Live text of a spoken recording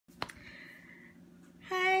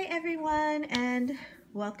everyone, and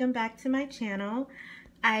welcome back to my channel.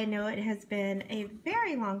 I know it has been a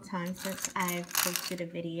very long time since I've posted a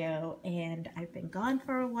video, and I've been gone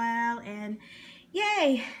for a while, and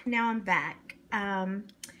yay, now I'm back.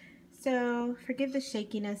 So forgive the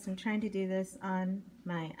shakiness. I'm trying to do this on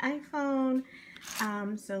my iPhone,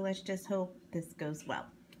 so let's just hope this goes well.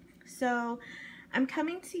 So I'm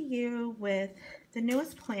coming to you with the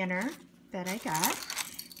newest planner that I got.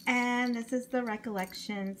 And this is the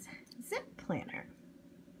Recollections Zip Planner.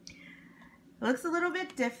 It looks a little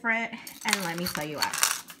bit different, and let me tell you why.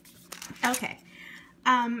 Okay,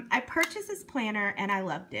 I purchased this planner and I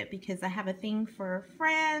loved it because I have a thing for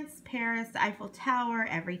France, Paris, the Eiffel Tower,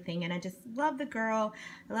 everything, and I just love the girl.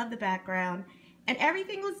 I love the background, and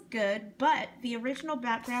everything was good, but the original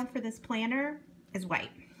background for this planner is white.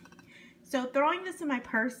 So throwing this in my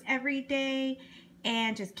purse every day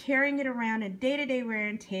and just carrying it around in day-to-day wear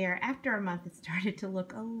and tear, after a month it started to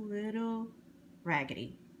look a little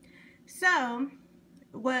raggedy. So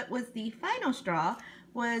what was the final straw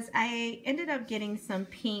was I ended up getting some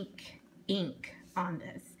pink ink on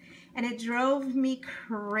this, and it drove me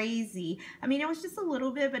crazy. I mean, it was just a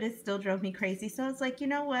little bit, but it still drove me crazy. So I was like, you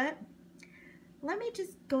know what? Let me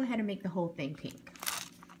just go ahead and make the whole thing pink.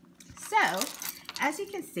 So as you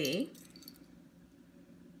can see,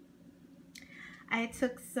 I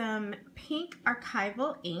took some pink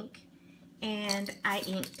archival ink and I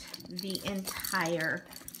inked the entire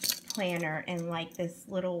planner in like this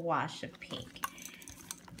little wash of pink.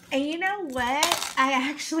 And you know what? I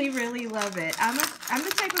actually really love it. I'm the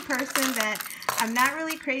type of person that I'm not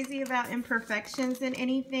really crazy about imperfections in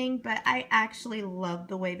anything, but I actually love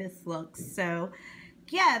the way this looks. So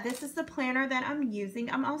yeah, this is the planner that I'm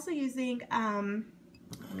using. I'm also using,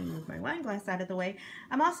 let me move my wine glass out of the way.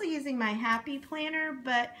 I'm also using my Happy Planner,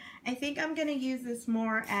 but I think I'm going to use this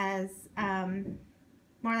more as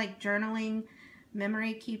more like journaling,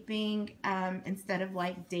 memory keeping, instead of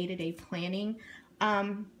like day-to-day planning.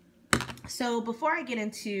 So before I get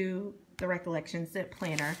into the Recollections Zip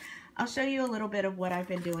Planner, I'll show you a little bit of what I've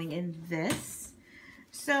been doing in this.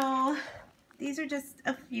 So these are just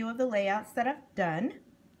a few of the layouts that I've done.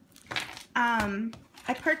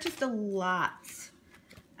 I purchased a lot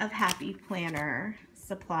of Happy Planner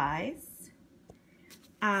supplies.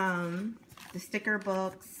 The sticker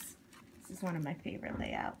books. This is one of my favorite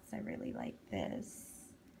layouts. I really like this.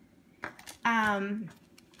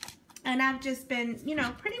 And I've just been, you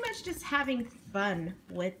know, pretty much just having fun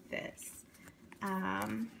with this.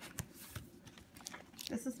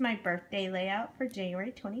 This is my birthday layout for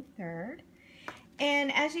January 23rd.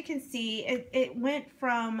 And as you can see, it went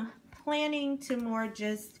from planning to more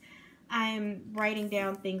just I'm writing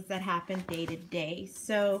down things that happen day to day.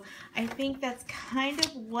 So I think that's kind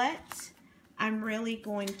of what I'm really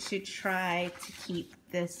going to try to keep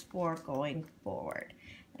this for going forward.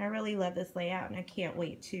 And I really love this layout, and I can't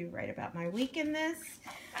wait to write about my week in this.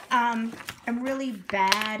 I'm really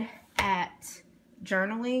bad at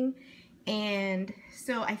journaling, and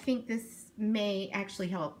so I think this may actually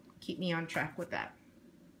help keep me on track with that.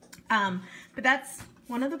 But that's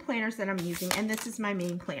one of the planners that I'm using, and this is my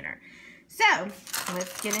main planner. So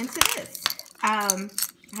let's get into this. I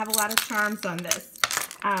have a lot of charms on this.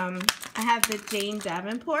 I have the Jane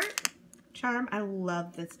Davenport charm. I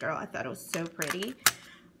love this girl. I thought it was so pretty.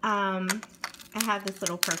 I have this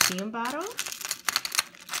little perfume bottle.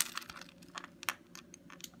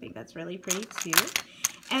 I think that's really pretty too.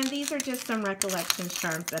 And these are just some Recollections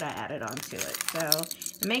charms that I added onto it. So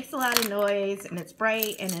it makes a lot of noise, and it's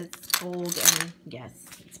bright, and it's gold, and yes,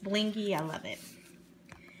 it's blingy. I love it.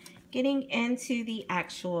 Getting into the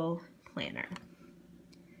actual planner.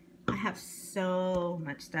 I have so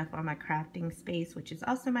much stuff on my crafting space, which is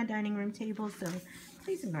also my dining room table, so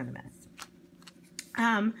please ignore the mess.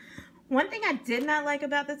 One thing I did not like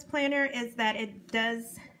about this planner is that it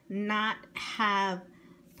does not have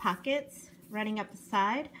pockets running up the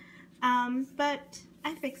side, but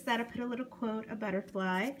I fixed that. I put a little quote, a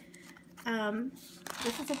butterfly.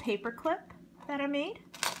 This is a paper clip that I made.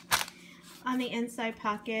 On the inside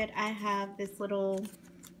pocket, I have this little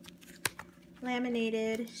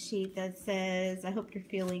laminated sheet that says, I hope you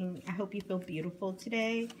feel beautiful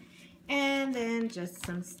today. And then just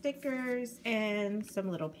some stickers and some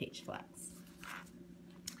little page flags.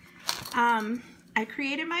 I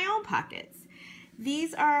created my own pockets.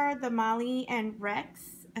 These are the Molly and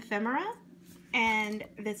Rex ephemera, and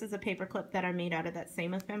this is a paper clip that I made out of that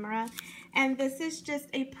same ephemera. And this is just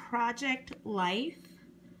a Project Life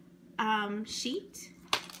sheet.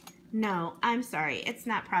 No, I'm sorry, it's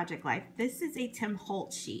not Project Life. This is a Tim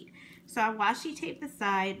Holtz sheet. So I washi taped the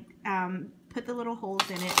side. put the little holes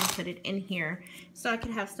in it and put it in here so I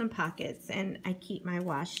could have some pockets. And I keep my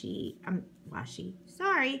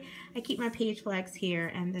I keep my page flags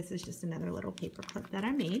here, and this is just another little paper clip that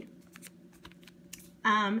I made.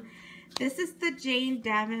 This is the Jane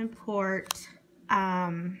Davenport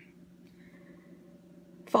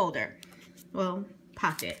folder, well,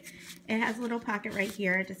 pocket. It has a little pocket right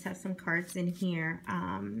here. I just have some cards in here.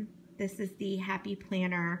 This is the Happy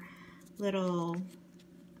Planner little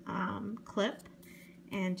clip,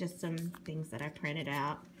 and just some things that I printed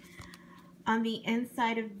out. On the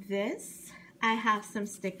inside of this, I have some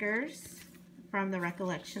stickers from the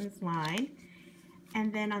Recollections line.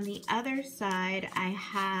 And then on the other side, I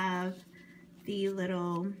have the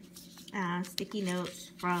little sticky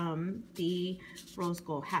notes from the Rose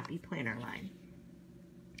Gold Happy Planner line.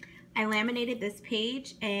 I laminated this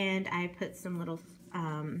page and I put some little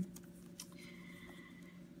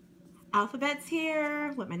alphabets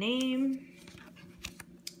here with my name.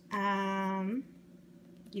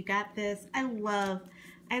 You got this. I love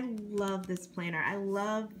this planner. I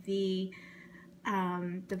love the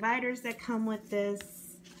dividers that come with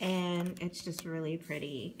this, and it's just really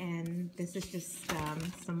pretty. And this is just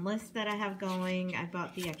some lists that I have going. I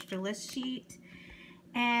bought the extra list sheet,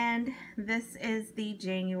 and this is the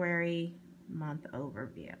January month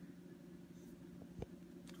overview.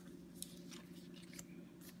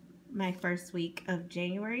 My first week of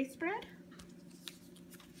January spread.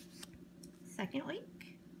 Second week.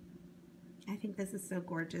 I think this is so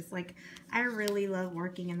gorgeous. Like, I really love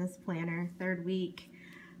working in this planner. Third week.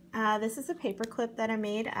 This is a paper clip that I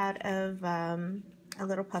made out of a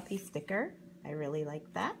little puffy sticker. I really like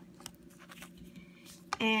that.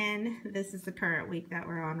 And this is the current week that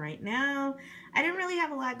we're on right now. I didn't really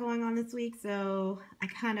have a lot going on this week, so I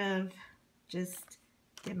kind of just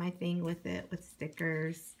did my thing with it with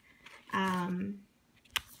stickers.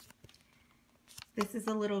 This is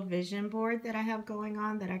a little vision board that I have going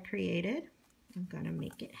on that I created. I'm going to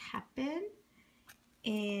make it happen.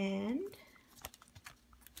 And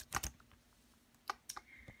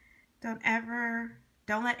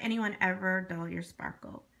don't let anyone ever dull your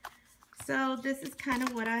sparkle. So this is kind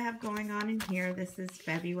of what I have going on in here. This is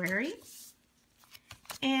February.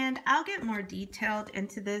 And I'll get more detailed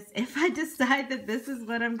into this if I decide that this is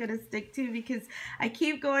what I'm going to stick to, because I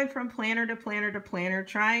keep going from planner to planner to planner,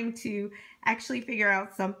 trying to actually figure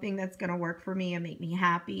out something that's going to work for me and make me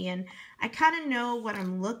happy. And I kind of know what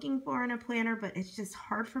I'm looking for in a planner, but it's just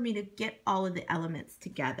hard for me to get all of the elements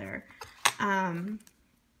together.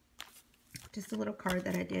 Just a little card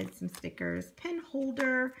that I did, some stickers, pen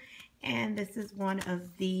holder, and this is one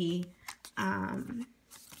of the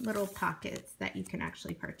little pockets that you can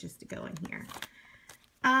actually purchase to go in here.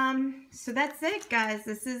 So that's it, guys.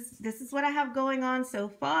 This is what I have going on so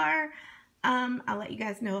far. I'll let you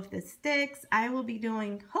guys know if this sticks. I will be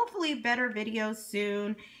doing hopefully better videos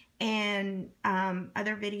soon, and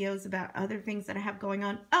other videos about other things that I have going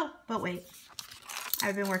on. Oh, but wait,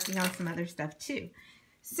 I've been working on some other stuff too.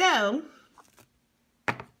 So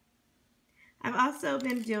I've also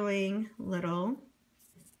been doing little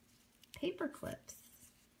paper clips.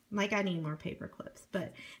 Like, I need more paper clips,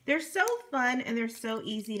 but they're so fun and they're so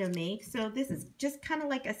easy to make. So this is just kind of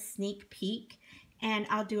like a sneak peek, and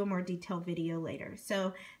I'll do a more detailed video later.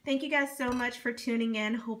 So thank you guys so much for tuning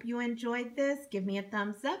in. Hope you enjoyed this. Give me a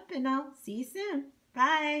thumbs up and I'll see you soon.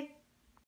 Bye.